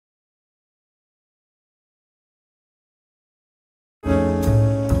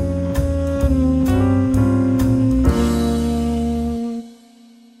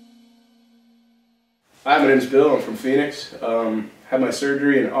Hi, my name is Bill. I'm from Phoenix. Had my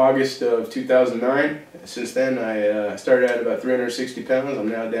surgery in August of 2009. Since then, I started at about 360 pounds. I'm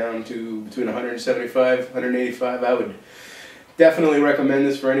now down to between 175, 185. I would definitely recommend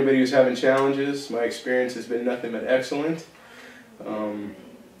this for anybody who's having challenges. My experience has been nothing but excellent.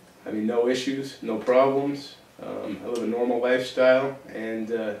 I mean, no issues, no problems. I live a normal lifestyle,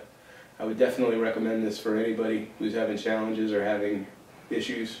 and I would definitely recommend this for anybody who's having challenges or having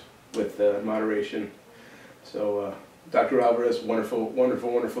issues with moderation. So Dr. Alvarez, wonderful,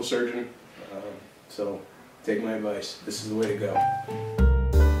 wonderful, wonderful surgeon. So take my advice. This is the way to go.